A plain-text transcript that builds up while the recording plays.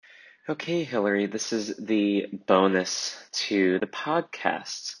Okay, Hillary, this is the bonus to the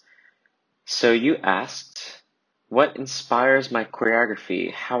podcast. So you asked, what inspires my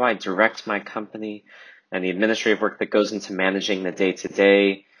choreography, how I direct my company, and the administrative work that goes into managing the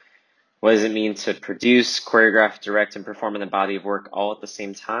day-to-day. What does it mean to produce, choreograph, direct, and perform in a body of work all at the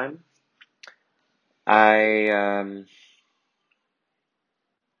same time?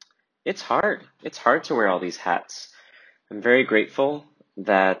 It's hard. It's hard to wear all these hats. I'm very grateful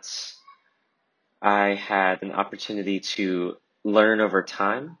that I had an opportunity to learn over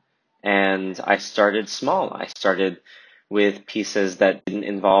time, and I started small. I started with pieces that didn't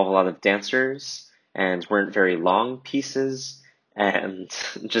involve a lot of dancers and weren't very long pieces, and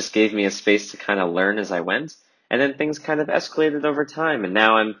just gave me a space to kind of learn as I went. And then things kind of escalated over time, and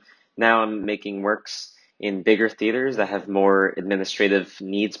now I'm making works in bigger theaters that have more administrative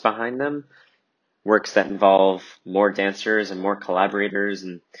needs behind them, works that involve more dancers and more collaborators,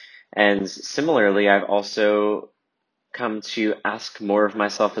 and similarly, I've also come to ask more of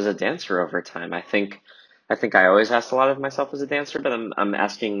myself as a dancer over time. I think I always asked a lot of myself as a dancer, but I'm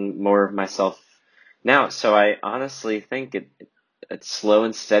asking more of myself now. So I honestly think it's slow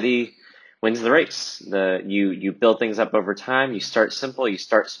and steady wins the race. You build things up over time. You start simple, you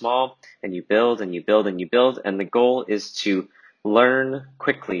start small, and you build and you build and you build. And the goal is to learn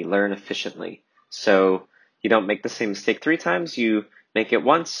quickly, learn efficiently. So you don't make the same mistake three times. You make it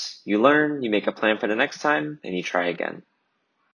once, you learn, you make a plan for the next time, and you try again.